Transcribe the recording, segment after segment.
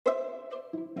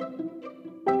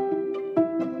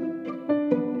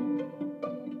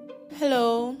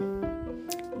Hello,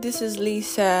 this is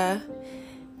Lisa,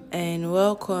 and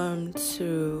welcome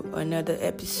to another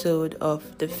episode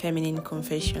of the Feminine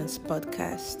Confessions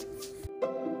podcast.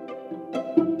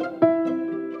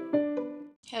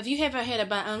 Have you ever heard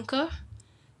about Anchor?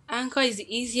 Anchor is the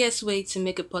easiest way to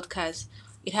make a podcast.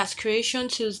 It has creation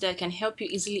tools that can help you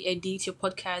easily edit your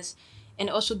podcast and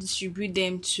also distribute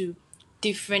them to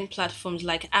different platforms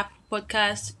like Apple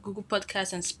Podcasts, Google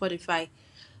Podcasts, and Spotify.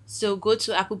 So go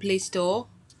to Apple Play Store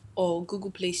or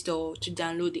Google Play Store to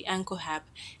download the Anchor app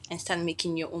and start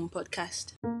making your own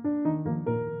podcast.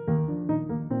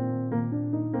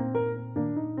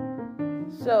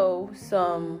 So,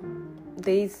 some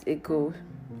days ago,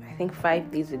 I think 5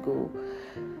 days ago,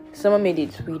 someone made a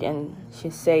tweet and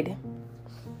she said,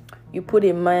 "You put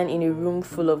a man in a room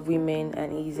full of women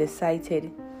and he's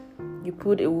excited. You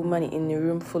put a woman in a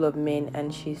room full of men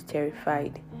and she's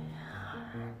terrified."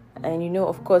 And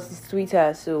of course, it's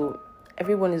Twitter, so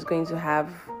everyone is going to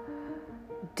have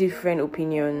different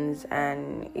opinions,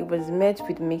 and it was met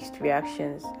with mixed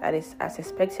reactions as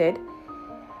expected.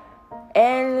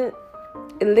 And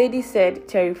a lady said,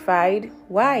 "Terrified?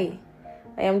 Why?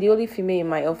 I am the only female in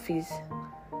my office.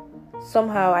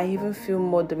 Somehow I even feel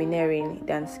more domineering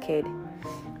than scared."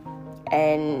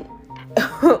 And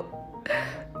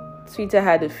Twitter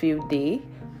had a field day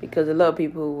because a lot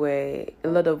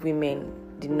of women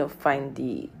did not find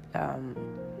the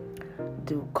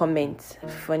comments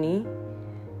funny.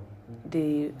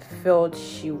 They felt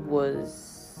she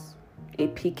was a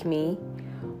pick-me,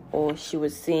 or she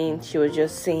was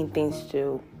just saying things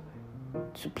to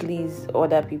please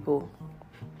other people.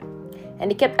 And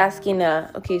they kept asking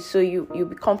her, "Okay, so you'll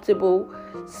be comfortable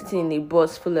sitting in a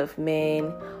bus full of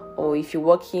men, or if you're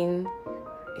walking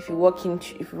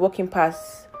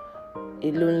past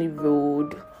a lonely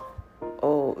road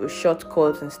or a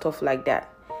shortcut and stuff like that?"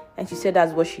 And she said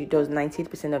that's what she does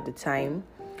 98% of the time.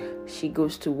 She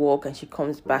goes to work and she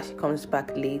comes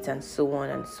back late, and so on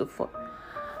and so forth.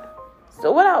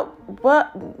 So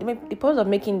the purpose of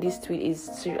making this tweet is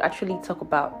to actually talk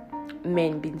about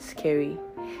men being scary.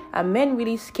 Are men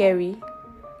really scary?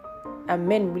 Are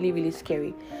men really, really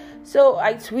scary? So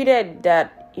I tweeted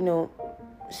that,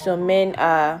 some men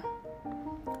are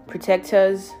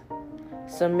protectors,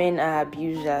 some men are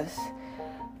abusers.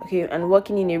 Okay, and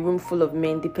working in a room full of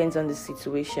men depends on the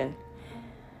situation.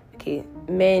 Okay,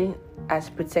 men as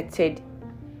protected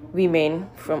women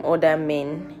from other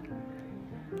men.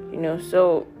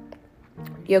 So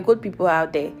you're good people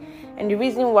out there. And the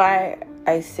reason why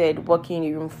I said working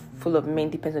in a room full of men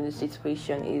depends on the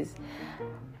situation is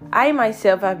I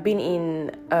myself have been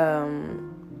in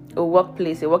a work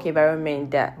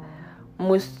environment that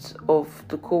most of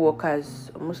the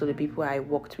co-workers, most of the people I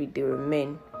worked with, they were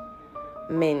men,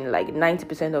 like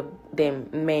 90% of them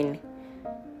men.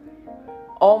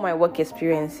 All my work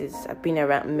experiences have been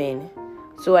around men,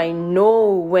 so I know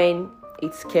when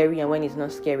it's scary and when it's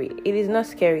not scary. It is not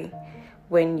scary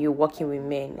when you're working with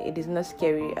men. It is not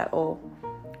scary at all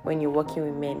when you're working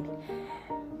with men.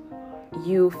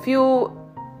 You feel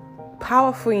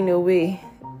powerful in a way.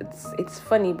 It's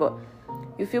funny, but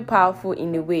you feel powerful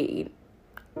in a way,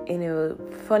 in a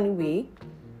funny way,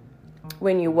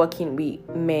 when you're working with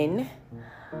men.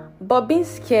 But being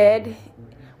scared,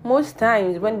 most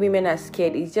times when women are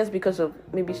scared, it's just because of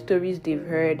maybe stories they've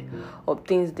heard or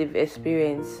things they've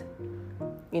experienced.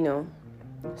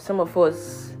 Some of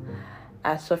us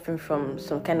are suffering from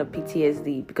some kind of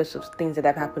PTSD because of things that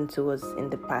have happened to us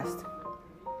in the past.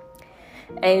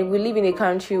 And we live in a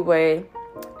country where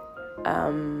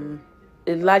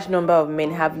a large number of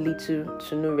men have little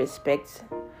to no respect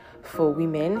for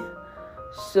women.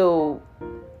 So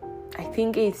I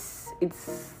think it's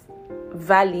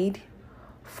valid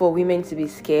for women to be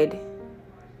scared.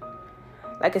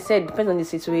 Like I said, it depends on the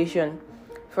situation.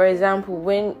 For example,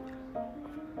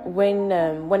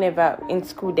 whenever in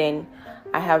school, then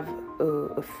I have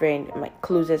a friend, my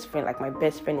closest friend, like my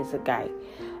best friend is a guy.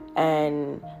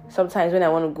 And sometimes when I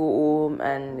want to go home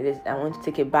and I want to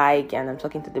take a bike and I'm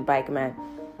talking to the bike man,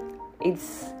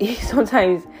 it's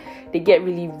sometimes they get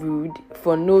really rude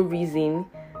for no reason.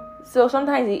 So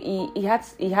sometimes he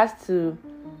has to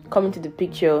come into the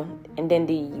picture, and then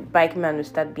the bike man will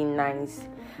start being nice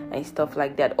and stuff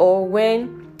like that. Or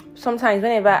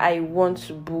whenever I want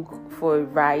to book for a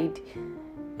ride,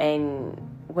 and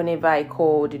whenever I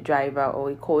call the driver or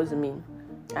he calls me,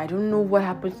 I don't know what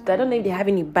happens. I don't know if they're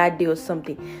having a bad day or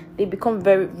something. They become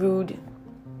very rude.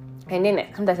 And then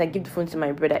sometimes I give the phone to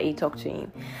my brother, he talk to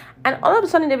him. And all of a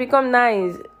sudden they become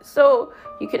nice. So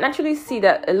you can actually see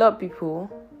that a lot of people,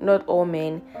 not all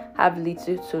men have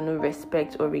little to no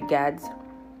respect or regards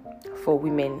for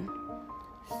women.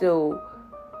 So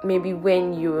maybe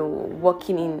when you're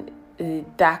walking in a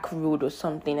dark road or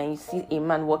something and you see a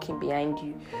man walking behind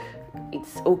you,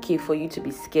 it's okay for you to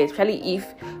be scared, especially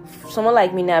if someone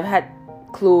like me now, I've had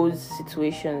close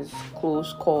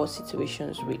call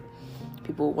situations with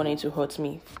people wanting to hurt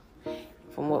me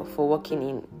for walking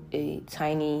in a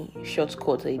tiny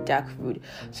shortcut or a dark road.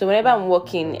 So whenever I'm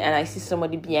walking and I see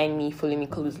somebody behind me following me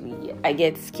closely, I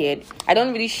get scared. I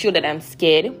don't really show that I'm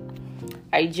scared.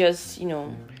 I just,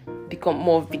 become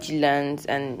more vigilant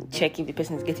and check if the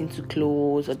person is getting too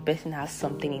close or the person has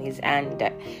something in his hand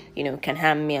that, can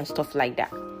harm me and stuff like that.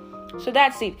 So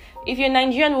that's it. If you're a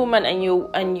Nigerian woman and you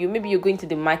maybe you're going to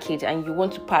the market and you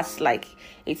want to pass like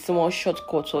a small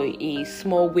shortcut or a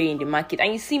small way in the market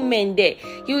and you see men there,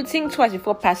 you think twice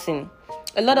before passing.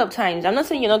 A lot of times, I'm not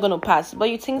saying you're not going to pass, but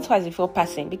you think twice before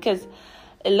passing, because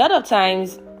a lot of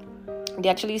times they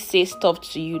actually say stuff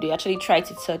to you. They actually try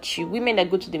to touch you. Women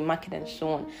that go to the market and so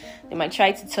on, they might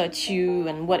try to touch you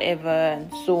and whatever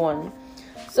and so on.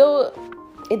 So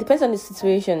it depends on the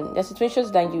situation. There are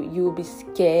situations that you will be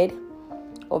scared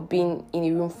of being in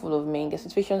a room full of men. There are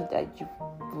situations that you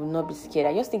will not be scared.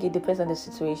 I just think it depends on the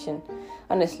situation,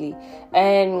 honestly.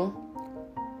 And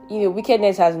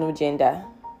wickedness has no gender.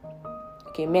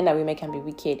 Okay, men and women can be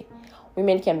wicked.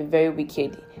 Women can be very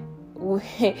wicked.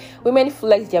 Women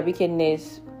flex their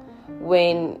wickedness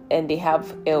when they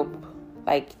have help,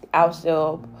 like house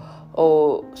help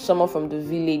or someone from the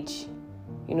village,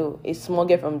 a small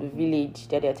girl from the village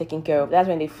that they're taking care of. That's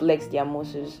when they flex their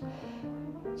muscles.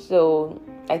 So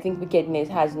I think wickedness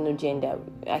has no gender.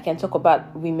 I can talk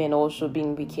about women also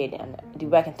being wicked, and the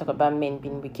way I can talk about men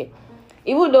being wicked.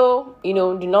 Even though, the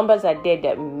numbers are there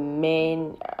that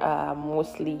men are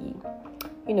mostly,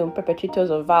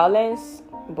 perpetrators of violence,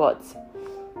 but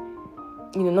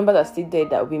numbers are still there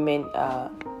that women are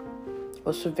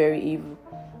also very evil.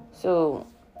 So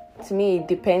to me, it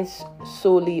depends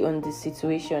solely on the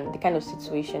situation, the kind of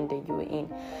situation that you are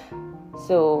in.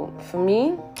 So for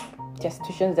me, there are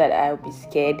situations that I will be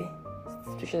scared,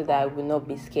 situations that I will not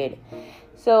be scared.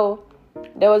 So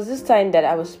there was this time that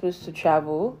I was supposed to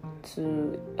travel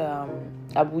to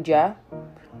Abuja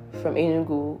from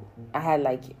Enugu. I had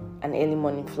like an early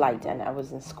morning flight and I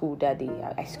was in school that day.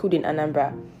 I schooled in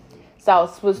Anambra. So I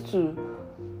was supposed to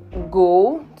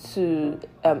go to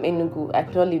Enugu. I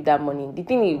could not leave that morning. The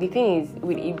thing is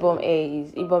with Ibom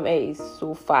Air is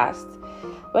so fast.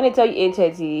 When they tell you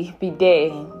 8:30, be there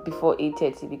before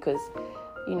 8:30 because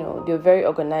they're very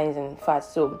organized and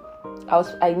fast. So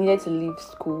I needed to leave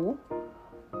school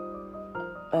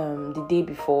the day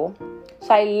before.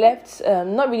 So I left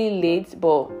not really late,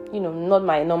 but not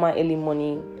my normal early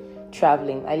morning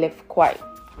traveling. I left quite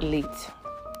late.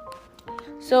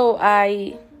 So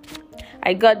I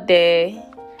got there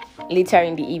later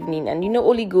in the evening, and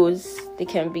Holy Ghost, they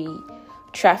can be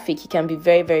traffic. It can be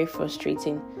very, very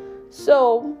frustrating.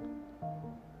 So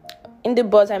in the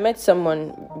bus, I met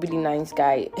someone, really nice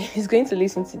guy. He's going to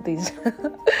listen to this,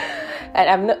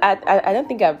 and I don't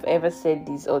think I've ever said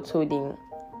this or told him.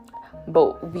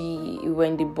 But we were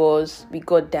in the bus, we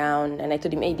got down, and I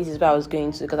told him, hey, this is where I was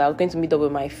going to, because I was going to meet up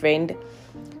with my friend.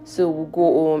 So we'll go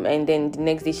home, and then the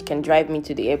next day she can drive me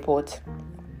to the airport.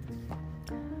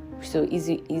 So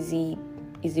easy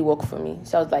work for me.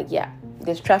 So I was like, yeah,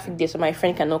 there's traffic there, so my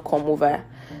friend cannot come over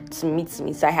to meet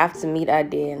me. So I have to meet her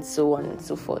there, and so on and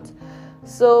so forth.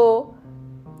 So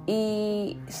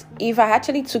if I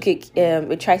actually took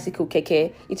a tricycle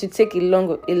keke, it would take a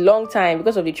long time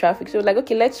because of the traffic. So like,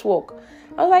 okay, let's walk.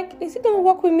 I was like, is it gonna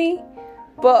walk with me?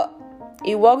 But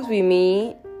it walks with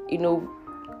me. You know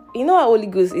how Holy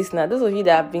Ghost is now. Those of you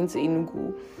that have been to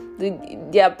Enugu,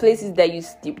 there are places that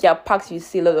there are parks you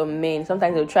see a lot of men.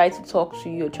 Sometimes they'll try to talk to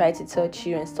you or try to touch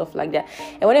you and stuff like that.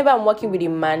 And whenever I'm walking with a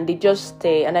man, they just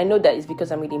stare. And I know that it's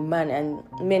because I'm with a man, and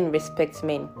men respect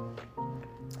men.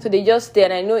 So they just stare,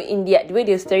 and I know the way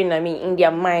they're staring at me, in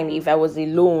their mind, if I was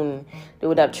alone, they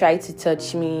would have tried to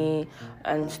touch me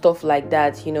and stuff like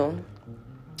that,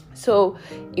 So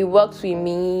it worked with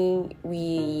me.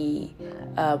 We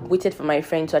waited for my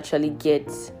friend to actually get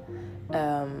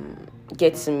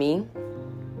to me,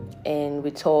 and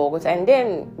we talked, and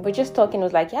then we're just talking. I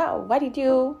was like, yeah, why did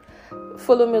you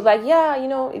follow me? I was like, yeah,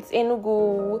 it's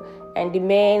Enugu, and the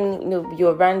men,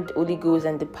 you're around Holy Ghost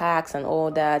and the parks and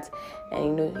all that,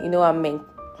 and I mean,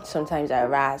 sometimes I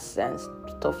harass and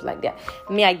stuff like that.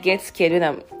 Me, I get scared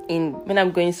when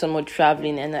I'm going somewhere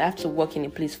traveling and I have to walk in a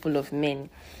place full of men,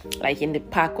 like in the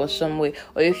park or somewhere.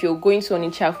 Or if you're going to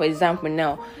Onitsha, for example,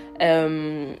 now,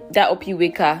 that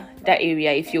Opiweka, that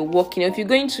area. If you're walking, if you're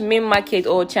going to main market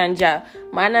or Chanja,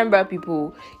 my number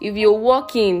people, if you're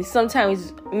walking,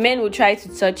 sometimes men will try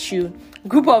to touch you,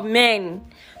 group of men.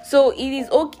 So it is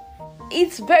okay.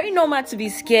 It's very normal to be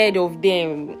scared of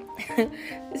them.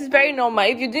 This is very normal.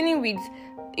 If you're dealing with,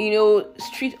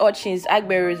 street urchins,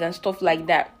 agberos and stuff like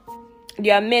that,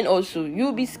 there are men also,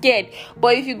 you'll be scared.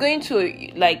 But if you're going to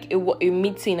a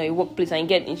meeting or a workplace and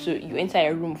you enter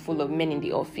a room full of men in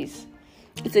the office,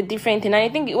 it's a different thing. And I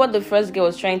think what the first girl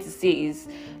was trying to say is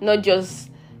not just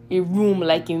a room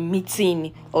like a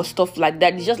meeting or stuff like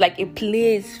that. It's just like a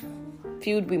place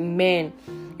filled with men.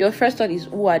 Your first thought is,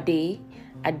 who are they?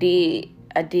 Are they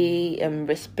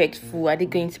respectful? Are they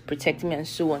going to protect me and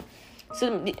so on?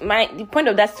 So the point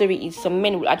of that story is some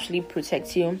men will actually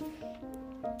protect you.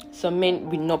 Some men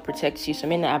will not protect you. Some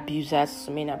men are abusers.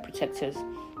 Some men are protectors.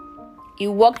 He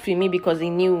worked with me because he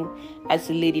knew as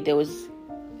a lady there was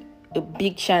a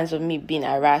big chance of me being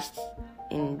harassed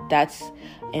in that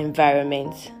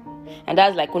environment. And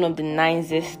that's like one of the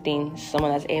nicest things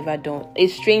someone has ever done. A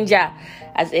stranger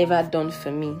has ever done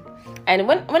for me. And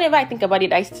whenever I think about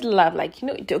it, I still laugh. Like,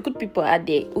 there are good people out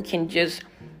there who can just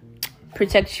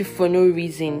protect you for no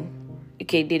reason.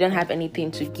 Okay, they don't have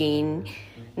anything to gain.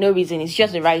 No reason. It's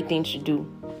just the right thing to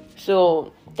do.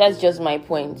 So that's just my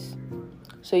point.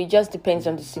 So it just depends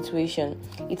on the situation.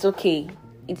 It's okay.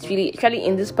 It's really, actually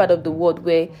in this part of the world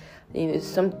where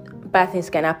some bad things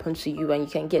can happen to you and you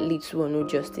can get little or no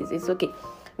justice. It's okay.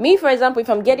 Me, for example, if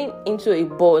I'm getting into a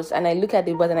bus and I look at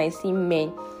the bus and I see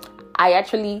men, I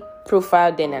actually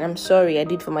profile them, and I'm sorry, I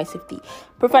did for my safety.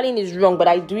 Profiling is wrong, but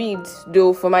I do it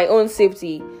though for my own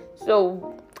safety.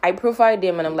 So I profile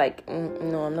them and I'm like,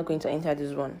 no, I'm not going to enter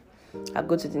this one. I'll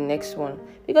go to the next one.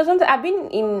 Because sometimes I've been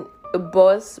in a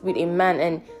bus with a man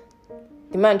and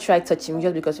the man tried touching me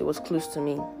just because it was close to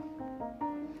me.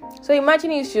 So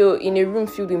imagine if you're in a room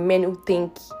filled with men who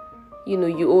think,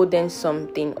 you owe them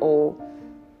something or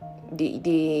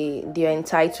they are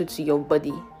entitled to your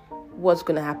body. What's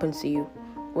going to happen to you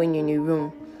when you're in a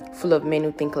room full of men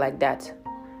who think like that?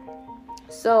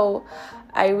 So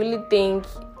I really think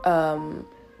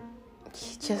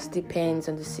it just depends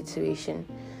on the situation.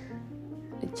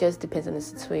 It just depends on the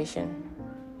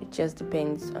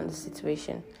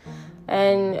situation.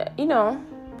 And,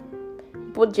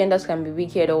 both genders can be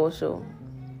wicked also.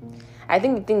 I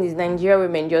think the thing is Nigerian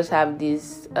women just have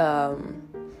this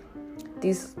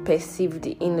perceived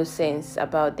innocence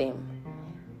about them.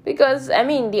 Because,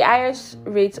 the highest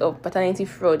rate of paternity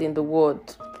fraud in the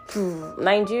world,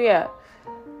 Nigeria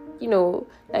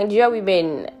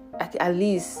women, at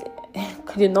least,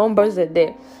 the numbers are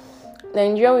there.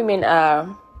 Nigerian women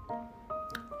are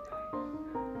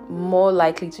more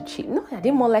likely to cheat. No, are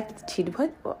they more likely to cheat?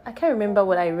 What? I can't remember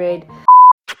what I read.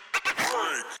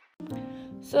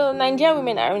 So, Nigerian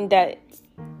women aren't that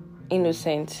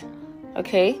innocent,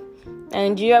 okay?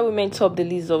 Nigerian women top the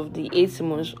list of the 8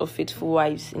 most of faithful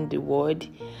wives in the world.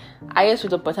 Highest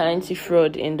rate of paternity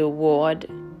fraud in the world,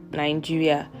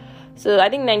 Nigeria. So I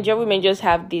think Nigerian women just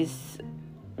have this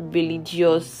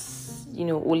religious,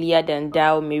 holier than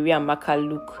thou, Mary and Maka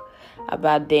look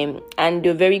about them, and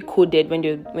they're very coded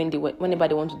whenever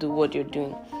they want to do what you're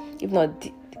doing. If not,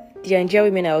 the Nigerian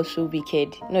women are also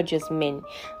wicked, not just men.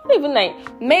 Not even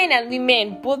like men and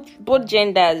women, both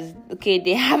genders. Okay,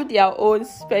 they have their own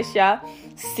special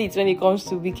seats when it comes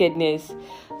to wickedness.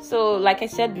 So, like I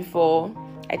said before,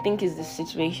 I think it's the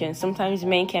situation. Sometimes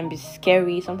men can be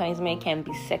scary. Sometimes men can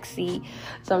be sexy.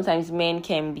 Sometimes men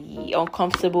can be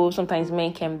uncomfortable. Sometimes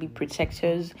men can be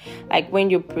protectors. Like when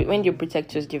you're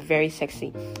protectors, they're very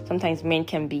sexy. Sometimes men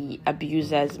can be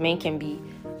abusers. Men can be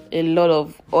a lot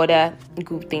of other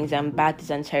good things and bad things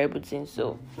and terrible things.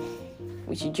 So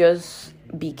we should just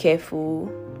be careful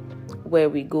where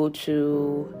we go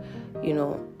to.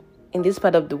 In this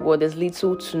part of the world, there's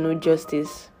little to no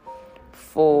justice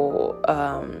for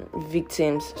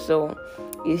victims, so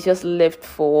it's just left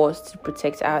for us to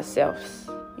protect ourselves.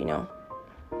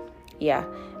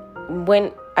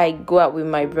 When I go out with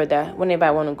my brother, whenever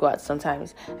I want to go out,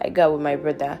 sometimes I go out with my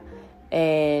brother,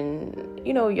 and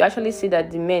you actually see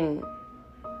that the men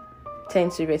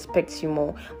tend to respect you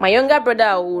more. My younger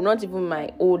brother, or not even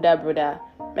my older brother,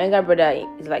 my younger brother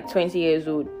is like 20 years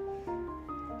old.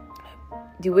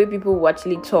 The way people will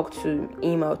actually talk to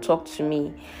him or talk to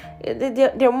me,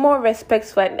 they're more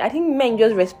respectful. I think men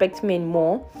just respect men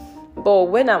more. But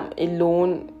when I'm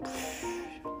alone,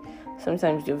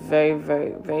 sometimes they're very,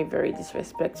 very, very, very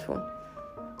disrespectful.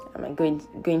 I'm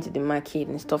going to the market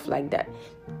and stuff like that.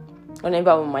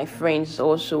 Whenever I'm with my friends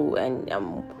also, and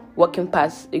I'm walking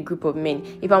past a group of men.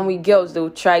 If I'm with girls, they'll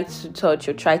try to touch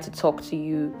or try to talk to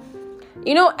you.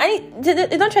 You know, and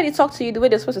they don't try to talk to you the way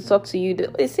they're supposed to talk to you.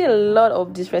 They say a lot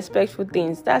of disrespectful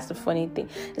things. That's the funny thing.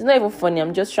 It's not even funny.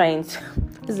 I'm just trying to...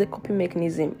 It's a coping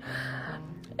mechanism.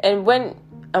 And when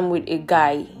I'm with a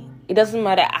guy, it doesn't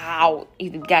matter how,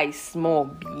 if the guy is small or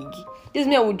big. This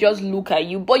man will just look at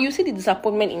you, but you see the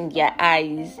disappointment in their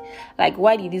eyes. Like,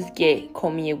 why did this girl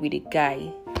come here with a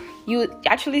guy? You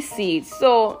actually see it.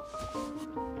 So,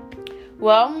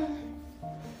 well,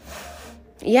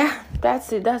 yeah,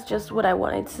 that's it. That's just what I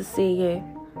wanted to say here.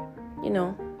 You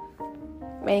know,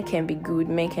 men can be good,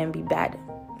 men can be bad.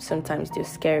 Sometimes they're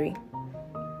scary.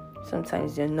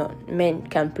 Sometimes they're not. Men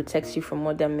can protect you from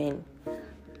other men.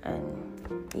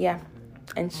 And yeah,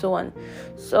 and so on.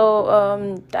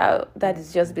 So that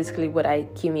is just basically what I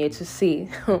came here to say.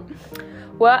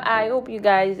 Well, I hope you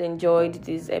guys enjoyed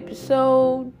this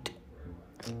episode.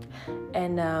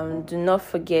 And do not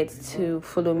forget to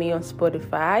follow me on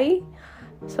Spotify,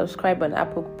 subscribe on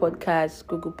Apple Podcasts,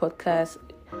 Google Podcasts,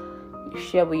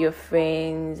 share with your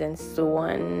friends and so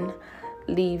on.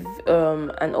 Leave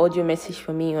an audio message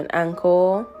for me on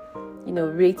Anchor. You know,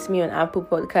 rate me on Apple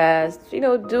Podcasts. You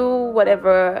know, do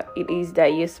whatever it is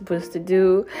that you're supposed to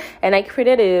do. And I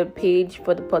created a page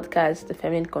for the podcast, the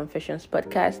Feminine Confessions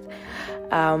podcast.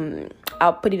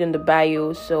 I'll put it in the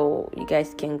bio so you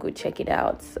guys can go check it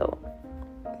out. So,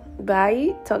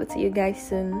 bye. Talk to you guys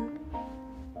soon.